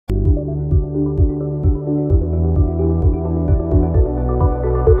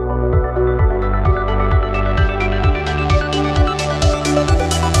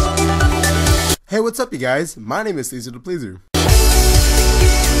what's up you guys? My name is Caesar the Pleaser.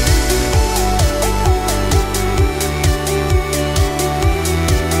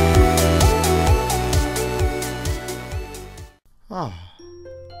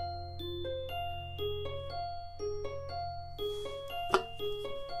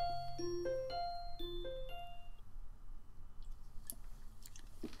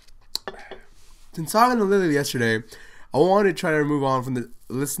 Since talking to Lily yesterday, I wanted to try to move on from the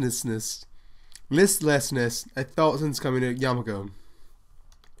listlessness I felt since coming to Yamako.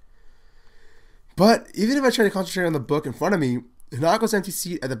 But even if I try to concentrate on the book in front of me, Hanako's empty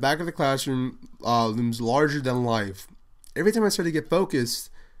seat at the back of the classroom looms larger than life. Every time I start getting focused,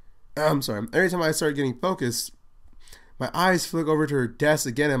 my eyes flick over to her desk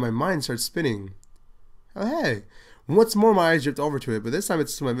again and my mind starts spinning. Oh hey! Once more my eyes drift over to it, but this time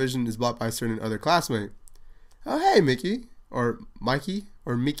it's to my vision is blocked by a certain other classmate. Oh hey, Mickey. Or Mikey?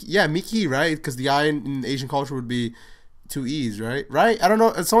 Or Mickey? Yeah, Mickey, right? Because the I in Asian culture would be two E's, right? Right? I don't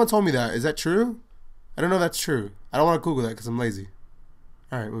know. Someone told me that. Is that true? I don't know if that's true. I don't want to Google that because I'm lazy.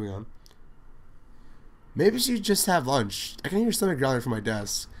 Alright, moving on. Maybe she just have lunch. I can hear your stomach growling from my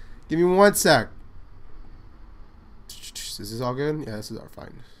desk. Give me 1 sec. Is this all good? Yeah, this is all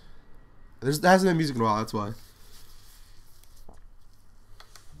fine. There hasn't been music in a while, that's why.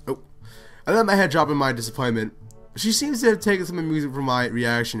 Oh. I let my head drop in my disappointment. She seems to have taken some of the music from my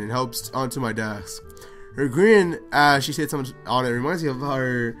reaction and helps onto my desk. Her grin as she said something on it reminds me of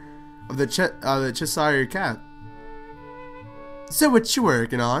the Cheshire Cat. So what you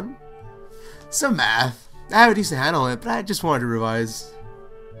working on? Some math. I have a decent handle on it, but I just wanted to revise.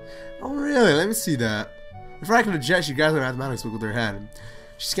 Oh really? Let me see that. Before I can object, she grabs my mathematics book with her hand.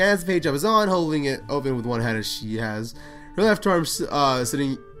 She scans the page I was on, holding it open with one hand as she has her left arm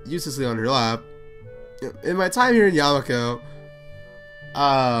sitting uselessly on her lap. In my time here in Yamako,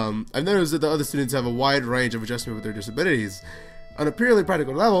 I've noticed that the other students have a wide range of adjustment with their disabilities. On a purely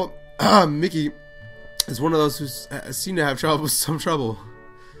practical level, Mickey is one of those who seem to have some trouble.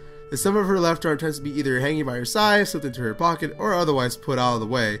 The stem of her left arm tends to be either hanging by her side, slipped into her pocket, or otherwise put out of the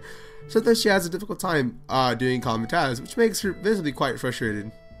way. Sometimes she has a difficult time doing common tasks, which makes her visibly quite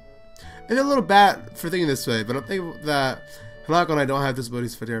frustrated. I feel a little bad for thinking this way, but I'm thankful that Hanako and I don't have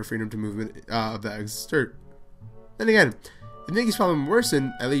disabilities affecting our freedom to movement of that exert. Then again, if Mickey's problem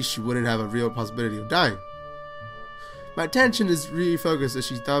worsened, at least she wouldn't have a real possibility of dying. My attention is refocused as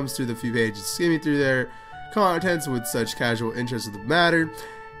she thumbs through the few pages, skimming through their contents with such casual interest in the matter.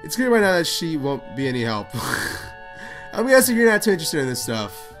 It's clear right now that she won't be any help. I'm guessing you're not too interested in this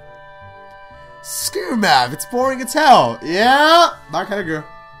stuff. Screw math, it's boring as hell. Yeah, that kind of girl.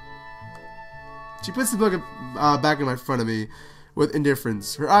 She puts the book back in front of me with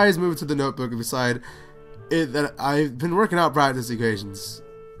indifference. Her eyes move to the notebook beside it that I've been working out practice equations.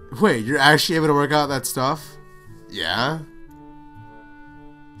 Wait, you're actually able to work out that stuff? Yeah.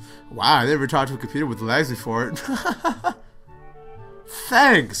 Wow, I never talked to a computer with legs before.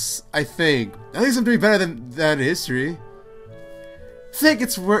 Thanks, I think. At least I'm doing better than history. Think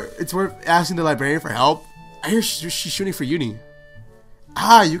it's worth asking the librarian for help? I hear she's shooting for uni.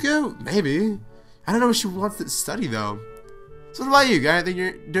 Ah, Yuko? Maybe. I don't know what she wants to study though. So what about you, guy? Think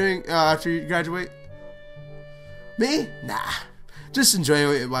you're doing after you graduate? Me? Nah. Just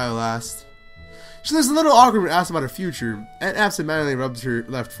enjoying it while it lasts. She looks a little awkward when asked about her future, and absentmindedly rubs her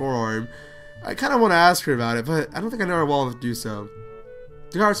left forearm. I kind of want to ask her about it, but I don't think I know her well enough to do so.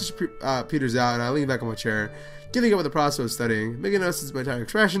 The conversation peters out, and I lean back on my chair, giving up with the process of studying. Mickey notices my entire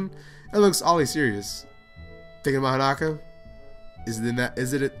expression and looks oddly serious. Thinking about Hanako? It's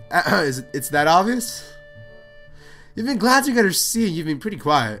that obvious? You've been glad to get her C and you've been pretty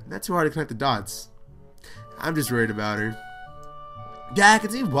quiet. Not too hard to connect the dots. I'm just worried about her. Yeah, I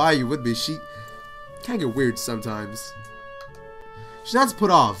can see why you would be. She can get weird sometimes. She's not to put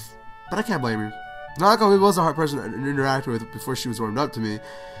off, but I can't blame her. Hanako was a hard person to interact with before she was warmed up to me.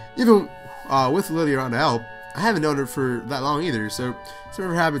 Even with Lily around to help, I haven't known her for that long either, so some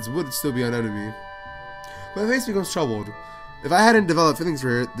of her habits would still be unknown to me. My face becomes troubled. If I hadn't developed feelings for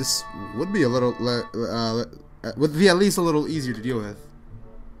her, this would be at least a little easier to deal with.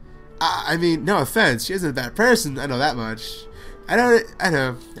 I mean, no offense, she isn't a bad person, I know that much. I know, I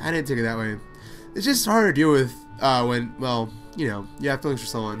didn't take it that way. It's just hard to deal with when, well, you know, you have feelings for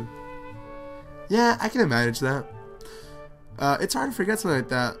someone. Yeah, I can manage that. It's hard to forget something like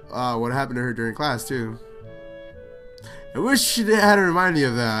that, what happened to her during class, too. I wish she had to remind me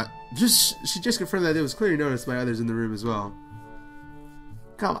of that. She just confirmed that it was clearly noticed by others in the room as well.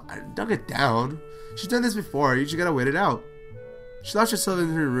 Come on, don't get down. She's done this before, you just gotta wait it out. She locks herself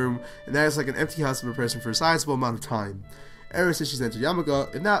in her room, and that is like an empty house of oppression for a sizable amount of time. Ever since she's entered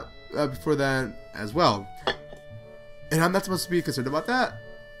Yamako, if not before that as well. And I'm not supposed to be concerned about that?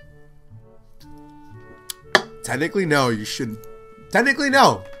 Technically, no, you shouldn't. Technically,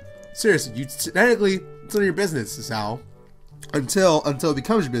 no. Seriously, technically, it's none of your business, Sal. Until it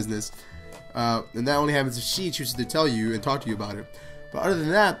becomes your business. And that only happens if she chooses to tell you and talk to you about it. But other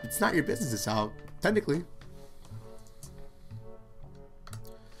than that, it's not your business, Sal. Technically.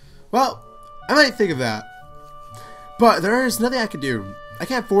 Well, I might think of that. But there is nothing I can do. I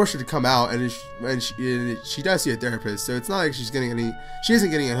can't force her to come out, and she does see a therapist, so it's not like she isn't getting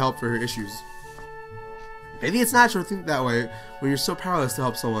any help for her issues. Maybe it's natural to think that way when you're so powerless to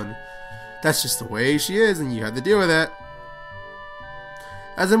help someone. That's just the way she is, and you have to deal with it.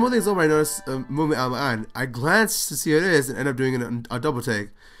 As the movie is over, I notice a movement out of my eye. I glance to see what it is and end up doing a double take.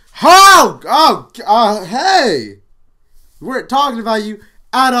 Hey! We weren't talking about you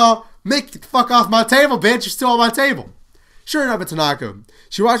at all. Make the fuck off my table, bitch. You're still on my table. Sure enough, it's Hanako.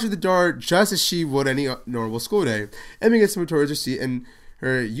 She walks through the door just as she would any normal school day, and begins to move towards her seat in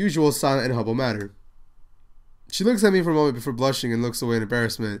her usual silent and humble manner. She looks at me for a moment before blushing and looks away in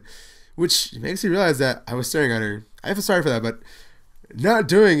embarrassment, which makes me realize that I was staring at her. I feel sorry for that, but not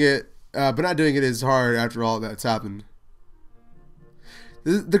doing it is hard after all that's happened.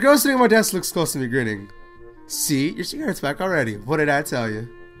 The girl sitting at my desk looks close to me, grinning. See, your cigarette's back already. What did I tell you?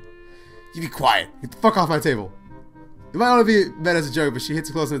 You be quiet. Get the fuck off my table. It might only be meant as a joke, but she hits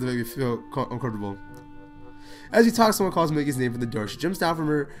it close enough to make me feel uncomfortable. As we talk, someone calls Mickey's name from the door. She jumps down from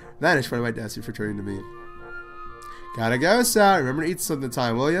her vantage point of my desk before turning to me. Gotta go, Sal. Remember to eat something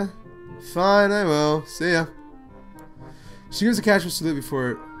time, will ya? Fine, I will. See ya. She gives a casual salute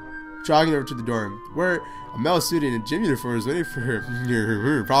before jogging over to the dorm, where a male student in gym uniform is waiting for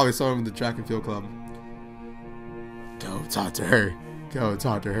her. Probably someone from the track and field club. Go talk to her. Go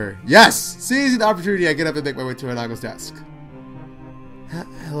talk to her. Yes! Seizing the opportunity, I get up and make my way to Hanako's desk.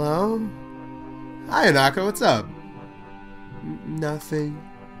 Hello? Hi, Hanako. What's up? Nothing.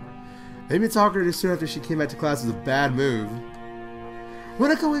 Maybe talking to her soon after she came back to class was a bad move.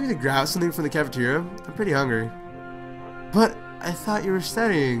 Wanna come with me to grab something from the cafeteria? I'm pretty hungry. But I thought you were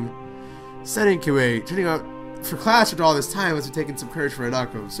studying. Studying can wait. Turning out for class after all this time must have taken some courage for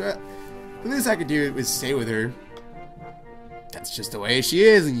Hanako. So the least I could do is stay with her. That's just the way she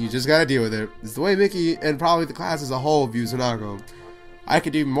is, and you just gotta deal with it. It's the way Mickey and probably the class as a whole views Hanako. I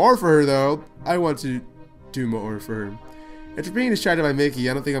could do more for her, though. I want to do more for her. After being distracted by Mickey,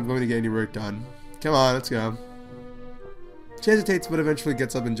 I don't think I'm going to get any work done. Come on, let's go. She hesitates, but eventually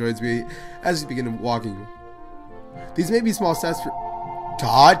gets up and joins me as we begin walking. These may be small steps for...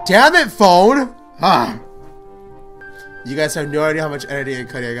 God damn it, phone! You guys have no idea how much editing and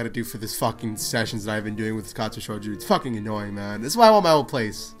cutting I gotta do for this fucking sessions that I've been doing with this Katawa Shoujo. It's fucking annoying, man. This is why I want my own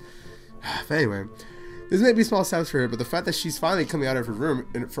place. But anyway, this may be small steps for her, but the fact that she's finally coming out of her room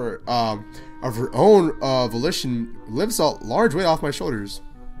and of her own volition lifts a large weight off my shoulders.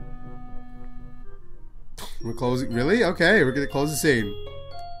 We're closing. Really? Okay, we're gonna close the scene.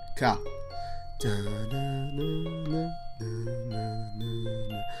 Ka.